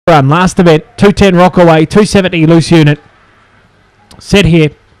run. Last event, 210 Rockaway, 270 Loose Unit. Set here.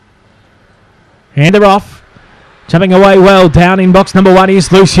 And they're off. Jumping away well, down in box number 1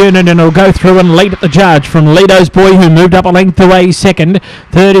 is Loose Unit, and it'll go through and lead at the judge from Lido's Boy, who moved up a length away second.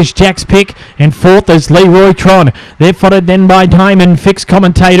 Third is Jack's Pick, and fourth is Leroy Tron. They're followed then by Diamond Fix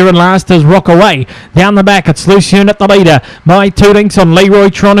Commentator, and last is Rockaway. Down the back, it's Loose Unit, the leader, by 2 lengths on Leroy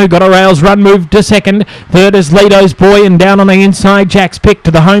Tron, who got a rails run, moved to second. Third is Lido's Boy, and down on the inside, Jack's Pick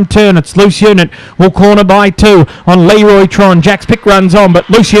to the home turn. It's Loose Unit, will corner by 2 on Leroy Tron. Jack's Pick runs on, but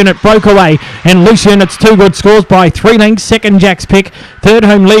Loose Unit broke away, and Loose Unit's 2 good scores by 3 lengths. Second, Jack's Pick. Third,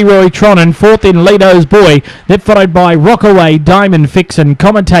 home Leroy Tron, and fourth in Lido's Boy. They're followed by Rockaway, Diamond Fix, and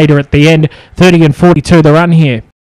Commentator at the end. 30 and 42 the run here.